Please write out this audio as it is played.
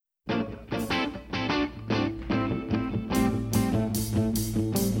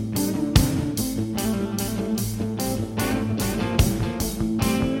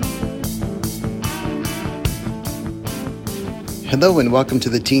Hello and welcome to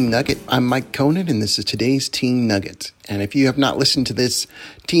the Teen Nugget. I'm Mike Conan and this is today's Teen Nugget. And if you have not listened to this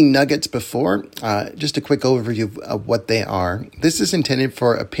Teen Nuggets before, just a quick overview of what they are. This is intended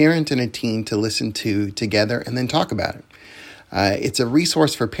for a parent and a teen to listen to together and then talk about it. It's a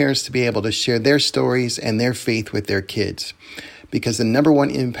resource for parents to be able to share their stories and their faith with their kids. Because the number one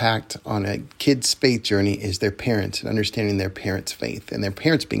impact on a kid's faith journey is their parents and understanding their parents' faith and their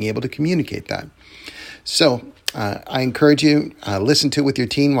parents being able to communicate that. So I encourage you, listen to it with your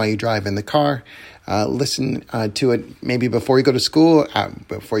teen while you drive in the car. Listen to it maybe before you go to school,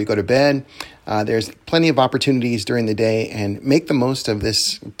 before you go to bed. There's plenty of opportunities during the day, and make the most of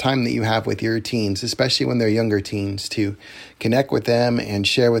this time that you have with your teens, especially when they're younger teens, to connect with them and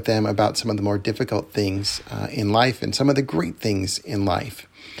share with them about some of the more difficult things in life and some of the great things in life.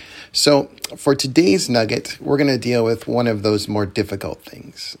 So for today's nugget, we're going to deal with one of those more difficult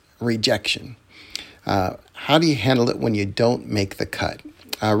things, rejection. How do you handle it when you don't make the cut?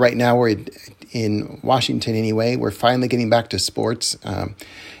 Right now, we're in Washington anyway. We're finally getting back to sports.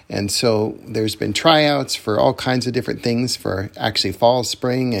 And so there's been tryouts for all kinds of different things for actually fall,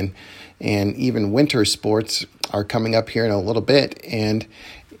 spring, and even winter sports are coming up here in a little bit. And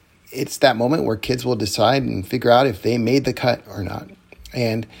it's that moment where kids will decide and figure out if they made the cut or not.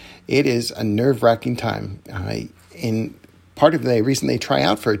 And it is a nerve-wracking time. Part of the reason they try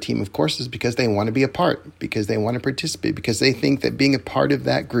out for a team, of course, is because they want to be a part, because they want to participate, because they think that being a part of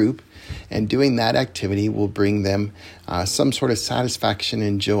that group and doing that activity will bring them some sort of satisfaction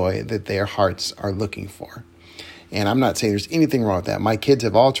and joy that their hearts are looking for. And I'm not saying there's anything wrong with that. My kids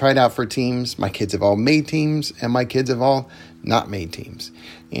have all tried out for teams. My kids have all made teams, and my kids have all not made teams.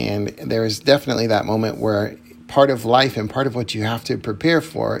 And there is definitely that moment where part of life and part of what you have to prepare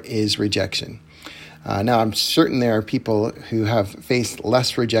for is rejection. Now, I'm certain there are people who have faced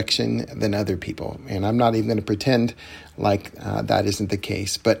less rejection than other people, and I'm not even going to pretend like that isn't the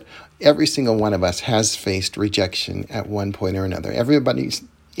case. But every single one of us has faced rejection at one point or another.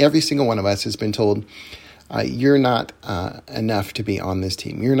 Every single one of us has been told, you're not enough to be on this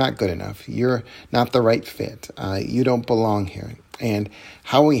team. You're not good enough. You're not the right fit. You don't belong here. And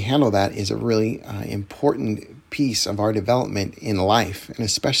how we handle that is a really important piece of our development in life, and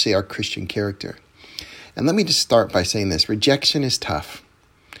especially our Christian character. And let me just start by saying this. Rejection is tough.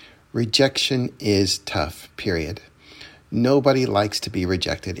 Rejection is tough, period. Nobody likes to be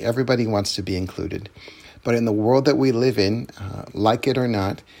rejected. Everybody wants to be included. But in the world that we live in, like it or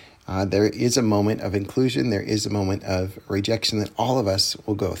not, there is a moment of inclusion. There is a moment of rejection that all of us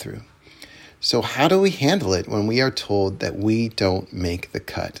will go through. So how do we handle it when we are told that we don't make the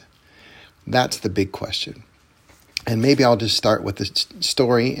cut? That's the big question. And maybe I'll just start with the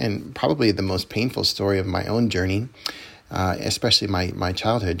story, and probably the most painful story of my own journey, especially my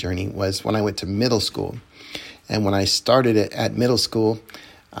childhood journey, was when I went to middle school. And when I started at middle school,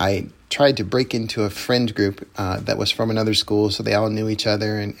 I tried to break into a friend group that was from another school, so they all knew each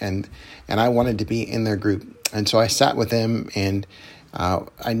other, and I wanted to be in their group. And so I sat with them, and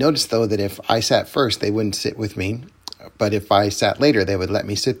I noticed, though, that if I sat first, they wouldn't sit with me. But if I sat later, they would let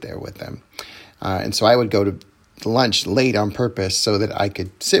me sit there with them. And so I would go to lunch late on purpose so that I could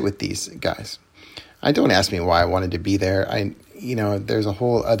sit with these guys. Don't ask me why I wanted to be there. There's a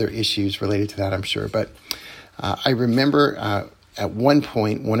whole other issues related to that, I'm sure. But I remember at one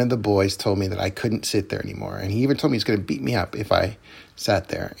point, one of the boys told me that I couldn't sit there anymore. And he even told me he was going to beat me up if I sat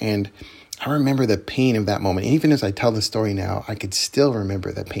there. And I remember the pain of that moment. Even as I tell the story now, I could still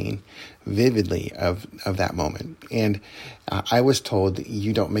remember the pain vividly of that moment. And I was told,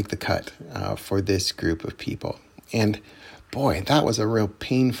 you don't make the cut for this group of people. And boy, that was a real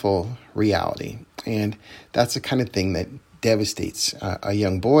painful reality. And that's the kind of thing that devastates a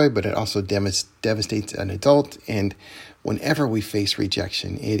young boy, but it also devastates an adult. And whenever we face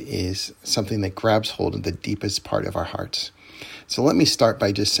rejection, it is something that grabs hold of the deepest part of our hearts. So let me start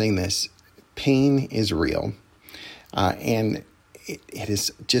by just saying this. Pain is real. And it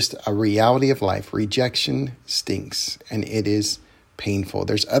is just a reality of life. Rejection stinks, and it is painful.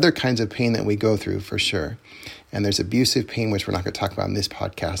 There's other kinds of pain that we go through for sure. And there's abusive pain, which we're not going to talk about in this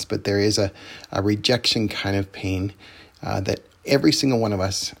podcast, but there is a rejection kind of pain that every single one of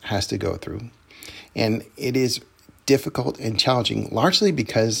us has to go through. And it is difficult and challenging, largely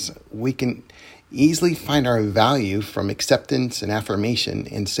because we can easily find our value from acceptance and affirmation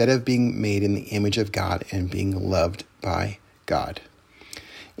instead of being made in the image of God and being loved by God.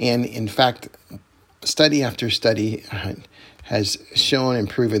 And in fact, study after study has shown and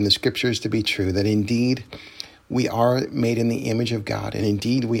proven the scriptures to be true, that indeed we are made in the image of God, and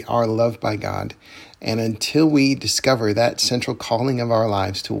indeed we are loved by God. And until we discover that central calling of our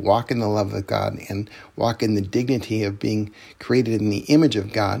lives to walk in the love of God and walk in the dignity of being created in the image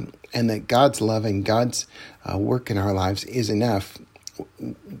of God, and that God's love and God's work in our lives is enough,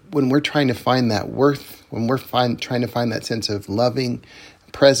 when we're trying to find that worth, when we're trying to find that sense of loving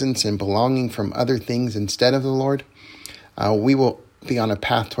presence and belonging from other things instead of the Lord, we will be on a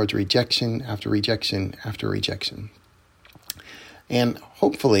path towards rejection after rejection after rejection. And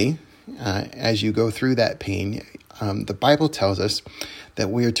hopefully, as you go through that pain, the Bible tells us that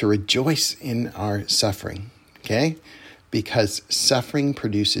we are to rejoice in our suffering, okay? Because suffering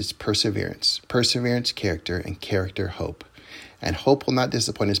produces perseverance, perseverance, character, and character, hope. And hope will not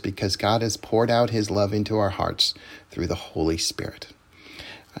disappoint us because God has poured out his love into our hearts through the Holy Spirit.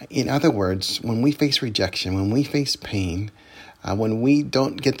 In other words, when we face rejection, when we face pain, when we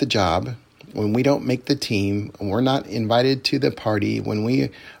don't get the job, when we don't make the team, when we're not invited to the party, when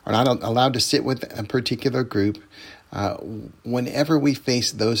we are not allowed to sit with a particular group, whenever we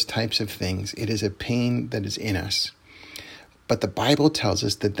face those types of things, it is a pain that is in us. But the Bible tells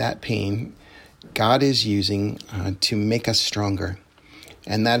us that pain, God is using to make us stronger.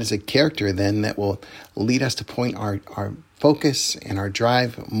 And that is a character then that will lead us to point our focus and our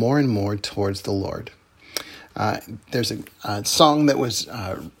drive more and more towards the Lord. There's a song that was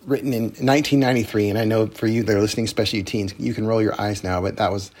written in 1993, and I know for you that are listening, especially you teens, you can roll your eyes now, but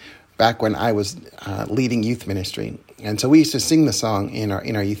that was back when I was leading youth ministry. And so we used to sing the song in our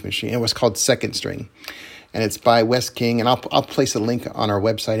youth ministry, and it was called Second String. And it's by Wes King, and I'll place a link on our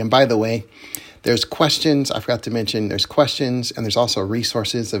website. And by the way, there's questions, I forgot to mention, there's questions, and there's also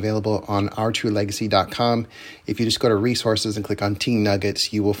resources available on ourtruelegacy.com. If you just go to resources and click on Teen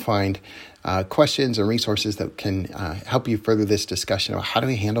Nuggets, you will find questions and resources that can help you further this discussion about how do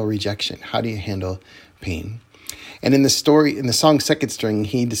we handle rejection? How do you handle pain? And in the song Second String,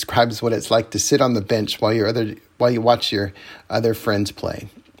 he describes what it's like to sit on the bench while you watch your other friends play,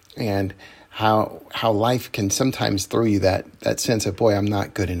 and how life can sometimes throw you that sense of, boy, I'm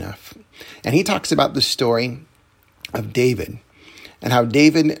not good enough. And he talks about the story of David and how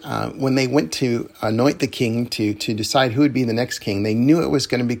David, when they went to anoint the king to decide who would be the next king, they knew it was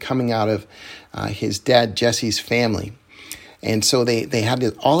going to be coming out of his dad Jesse's family. And so they had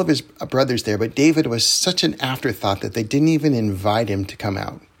all of his brothers there, but David was such an afterthought that they didn't even invite him to come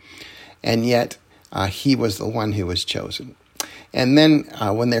out. And yet he was the one who was chosen. And then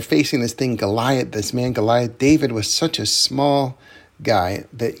when they're facing this man Goliath, David was such a small guy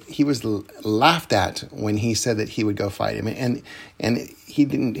that he was laughed at when he said that he would go fight him, and he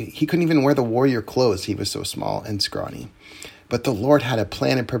couldn't even wear the warrior clothes. He was so small and scrawny. But the Lord had a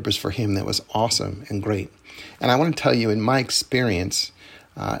plan and purpose for him that was awesome and great. And I want to tell you, in my experience,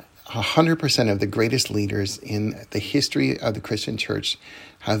 100% of the greatest leaders in the history of the Christian church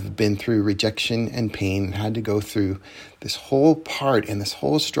have been through rejection and pain and had to go through this whole part and this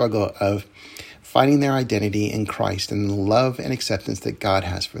whole struggle of finding their identity in Christ and the love and acceptance that God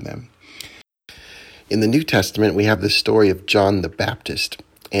has for them. In the New Testament, we have the story of John the Baptist.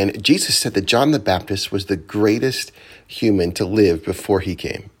 And Jesus said that John the Baptist was the greatest human to live before he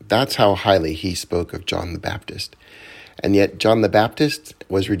came. That's how highly he spoke of John the Baptist. And yet John the Baptist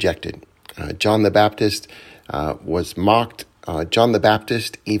was rejected. John the Baptist was mocked. John the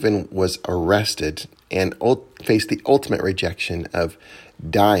Baptist even was arrested and faced the ultimate rejection of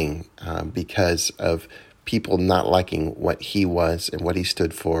dying because of people not liking what he was and what he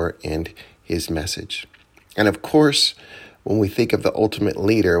stood for and his message. And of course, when we think of the ultimate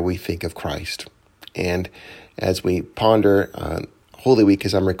leader, we think of Christ. And as we ponder Holy Week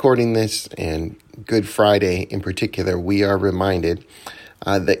as I'm recording this, and Good Friday in particular, we are reminded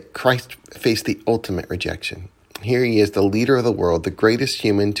that Christ faced the ultimate rejection. Here he is, the leader of the world, the greatest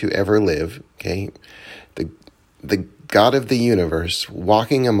human to ever live, okay? The God of the universe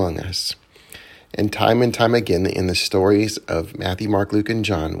walking among us. And time again in the stories of Matthew, Mark, Luke, and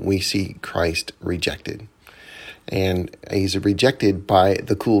John, we see Christ rejected. And he's rejected by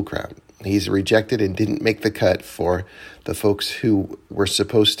the cool crowd. He's rejected and didn't make the cut for the folks who were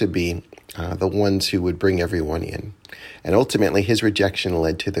supposed to be the ones who would bring everyone in. And ultimately, his rejection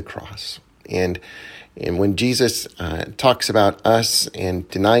led to the cross. And when Jesus talks about us and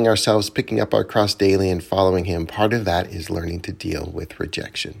denying ourselves, picking up our cross daily and following him, part of that is learning to deal with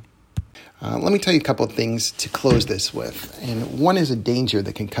rejection. Let me tell you a couple of things to close this with. And one is a danger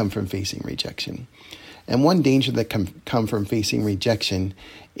that can come from facing rejection. And one danger that can come from facing rejection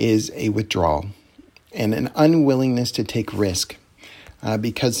is a withdrawal and an unwillingness to take risk.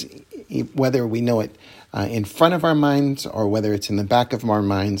 Because whether we know it in front of our minds or whether it's in the back of our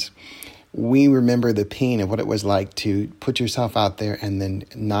minds, we remember the pain of what it was like to put yourself out there and then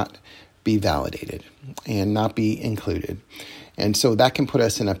not be validated and not be included. And so that can put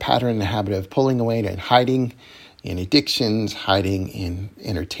us in a pattern and a habit of pulling away and hiding in addictions, hiding in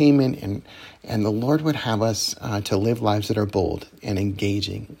entertainment, and the Lord would have us to live lives that are bold and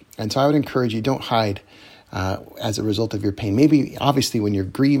engaging. And so I would encourage you, don't hide as a result of your pain. Maybe, obviously, when you're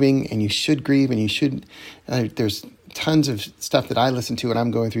grieving, and you should grieve, and you should, there's tons of stuff that I listen to when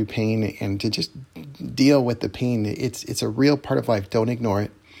I'm going through pain, and to just deal with the pain. It's a real part of life. Don't ignore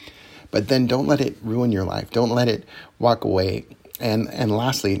it. But then don't let it ruin your life. Don't let it walk away. And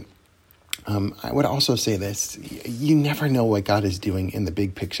lastly, I would also say this: you never know what God is doing in the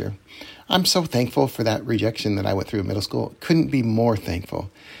big picture. I'm so thankful for that rejection that I went through in middle school. Couldn't be more thankful.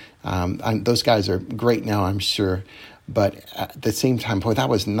 Those guys are great now, I'm sure. But at the same time, boy, that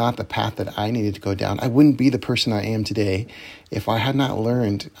was not the path that I needed to go down. I wouldn't be the person I am today if I had not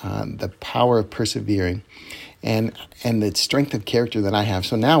learned the power of persevering and the strength of character that I have.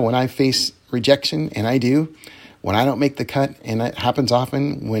 So now when I face rejection, and I do, when I don't make the cut, and it happens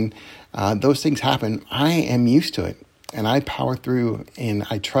often, when those things happen, I am used to it. And I power through, and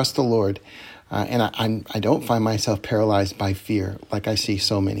I trust the Lord. And I don't find myself paralyzed by fear like I see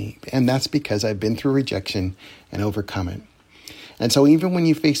so many. And that's because I've been through rejection and overcome it. And so even when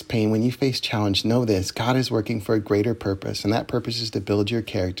you face pain, when you face challenge, know this: God is working for a greater purpose. And that purpose is to build your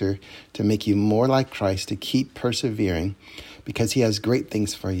character, to make you more like Christ, to keep persevering, because he has great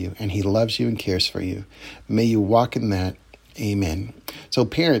things for you, and he loves you and cares for you. May you walk in that. Amen. So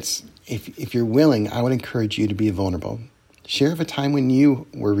parents, if you're willing, I would encourage you to be vulnerable. Share of a time when you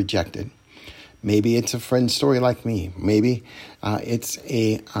were rejected. Maybe it's a friend's story like me. Maybe it's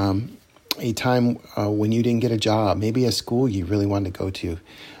a time when you didn't get a job. Maybe a school you really wanted to go to.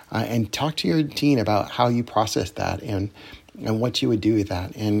 And talk to your teen about how you processed that and what you would do with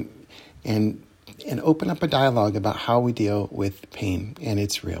that. And open up a dialogue about how we deal with pain. And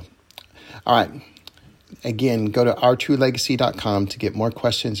it's real. All right. Again, go to ourtruelegacy.com to get more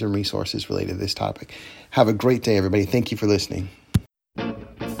questions and resources related to this topic. Have a great day, everybody. Thank you for listening.